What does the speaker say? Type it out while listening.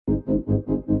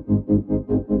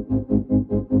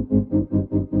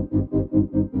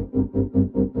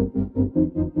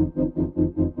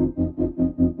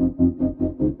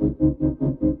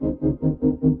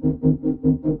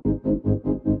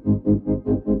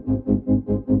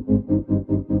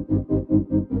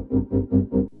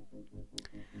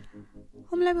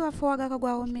From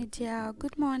Agakagwawo Media,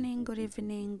 good morning, good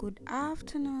evening, good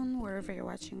afternoon, wherever you're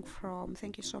watching from.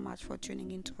 Thank you so much for tuning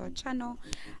into our channel.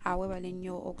 We're in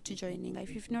your to joining.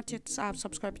 If you've not yet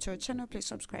subscribed to our channel, please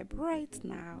subscribe right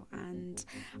now. And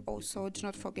also, do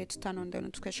not forget to turn on the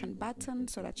notification button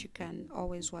so that you can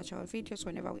always watch our videos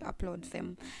whenever we upload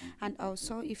them. And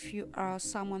also, if you are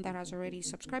someone that has already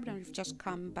subscribed and you've just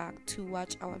come back to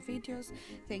watch our videos,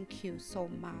 thank you so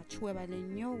much.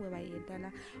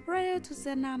 Right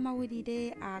to Zena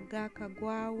Mawidide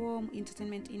Agakagwawo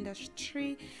entertainment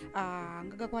industry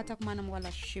ngagakwata kumana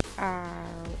mwala ship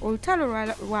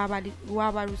olutalo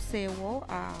wabalusewo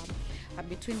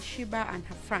between Sheeba and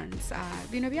her friends.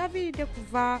 Bino byaviridde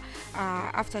kuva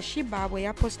after Sheeba bwe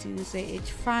yapostinze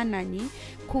ekifaananyi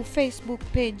ku Facebook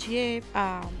page ye.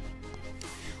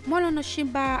 Molono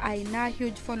Sheeba aina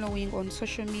huge following on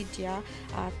social media.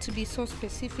 To be so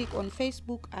specific, on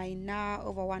Facebook aina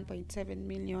over 1.7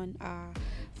 million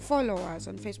followers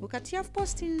on Facebook. Ati have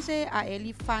postinze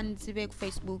eli fans be ku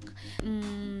Facebook.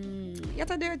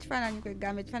 Yatade chifananyi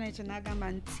kwegamba chifananyi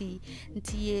chenagamba nti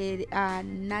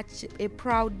a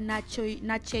proud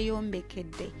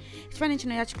nacheyombekedde. Chifananyi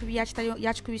kino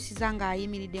yachikubisiza nga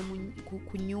ayimiridde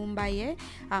ku nyumba ye.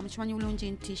 Chifananyi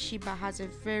bulungi nti Sheeba has a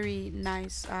very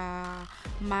nice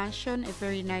mansion, a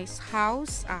very nice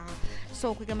house.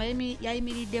 So kwegamba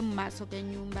yayimiridde mu maaso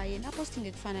g'ennyumba ye na posting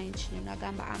ekifaananyi kino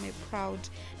nagamba I'm a proud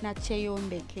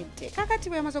nacheyombekedde. Kakati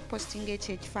bwe yamaze okupostinga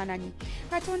ekyo ekifaananyi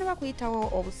katonda bakuyitawo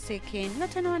obusecond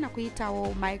katonda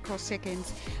banakuyitawo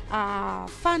microseconds.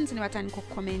 Fans ne batandika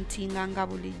okukomentinga nga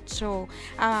bulijjo.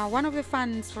 One of the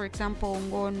fans, for example,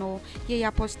 ngono ye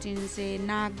yapostinze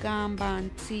n'agamba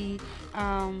nti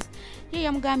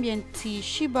yamugambye nti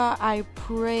Sheeba, I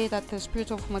pray that the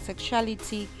spirit of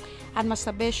homosexuality and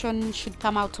masturbation should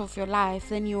come out of your life.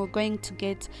 Then you're going to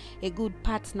get a good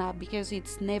partner because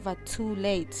it's never too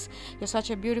late. You're such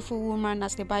a beautiful woman,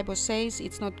 as the Bible says.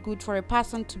 It's not good for a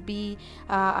person to be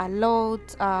alone.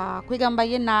 Kwigamba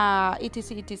yena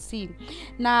etc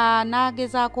na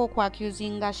nagezako kwa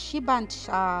accusinga Sheeba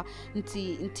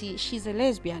nti she's a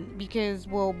lesbian because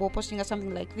we're posting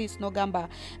something like this. No gamba,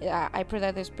 I pray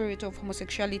that the spirit of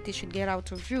homosexuality should get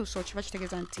out of you. So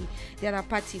chivachitegeza nti the other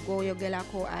party go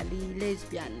yogelako ali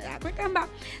lesbian. Kwekamba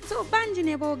so banji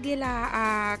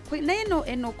nebogela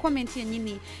eno comment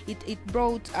yenyini it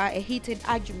brought a heated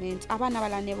argument. Abana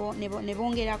bala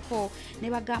nebongerako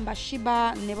nebagamba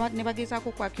Sheeba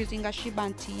nebagezako kwa accusinga Sheeba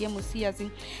nti ye Obusiyazi.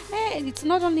 It's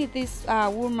not only this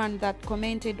woman that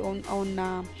commented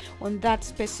on that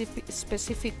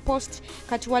specific post.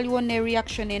 Kati waliwo ne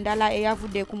reaction endala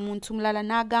eyavudde ku muntu mulala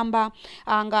nagamba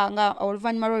nga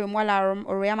oluvanyuma lw'oyo mwala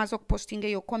olweyamaze okupostinga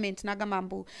eyo comment nagamba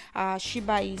mbu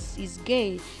Sheeba is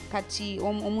gay. Kati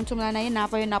omuntu mulala naye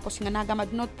navayo napostinga nagamba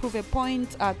do not prove a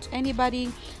point to anybody,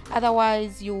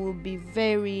 otherwise you will be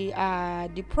very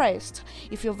depressed.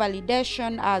 If your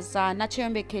validation as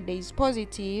nacheyombekedde is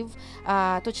positive,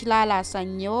 tochilala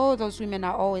sanyo, those women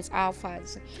are always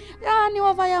alphas.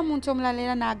 Niwavaya muntu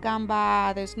mulala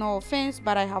nagamba there's no offense,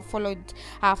 but I have followed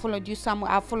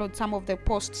some of the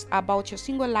posts about your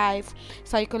single life.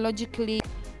 Psychologically,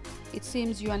 it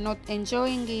seems you are not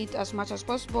enjoying it as much as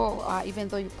possible, even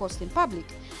though you post in public.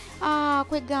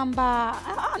 Kwegamba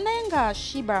nenga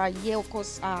Sheeba, yeah, of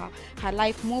course, her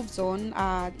life moves on,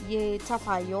 yeah,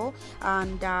 tafayo,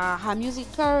 and her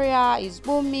music career is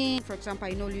booming. For example,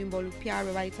 I know Luimbo Lupia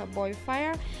writer Boy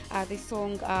Fire, the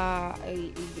song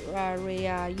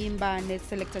Rea Yimba and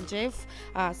Selector Jeff.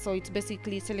 So it's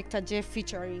basically Selector Jeff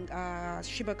featuring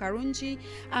Sheeba Karungi,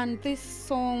 and this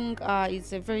song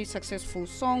is a very successful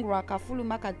song. Rakafulu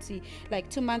Makati like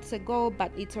 2 months ago,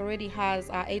 but it already has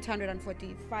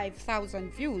 845,000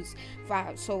 views,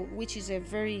 so which is a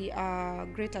very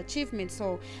great achievement.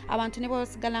 So abantu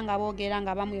nebosigalanga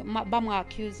bogeranga bamu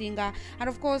accusing her, and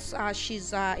of course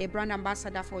she's a brand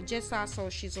ambassador for Jessa, so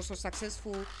she's also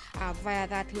successful via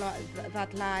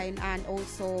that line. And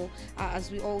also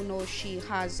as we all know, she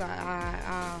has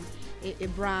a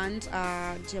brand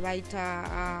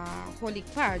Jebaita Holy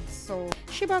Cards. So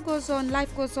Sheeba goes on,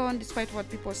 life goes on despite what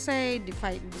people say,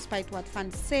 despite what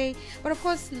fans say. But of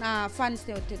course fans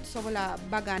they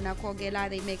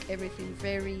make everything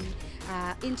very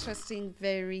interesting,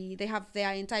 they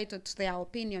are entitled to their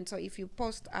opinion. So if you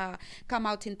come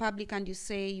out in public and you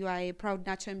say you are a proud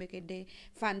nacheyombekedde,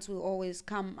 fans will always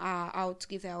come out to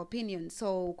give their opinion.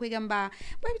 So kwegamba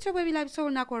bwebityo bwebilabisa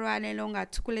olunaku olwaleero nga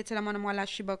tukuleetera mwana mwala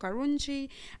Sheeba Karungi Karungi.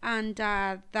 And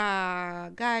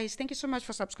the guys, thank you so much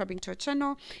for subscribing to our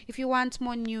channel. If you want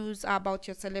more news about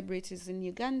your celebrities in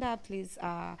Uganda, please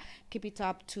keep it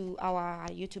up to our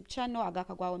YouTube channel,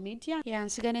 Agakagwawo Media. Yeah, and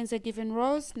Siganenze Given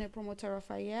Rose, ne promoter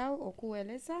Rafael,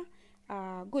 okueleza.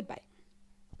 Goodbye.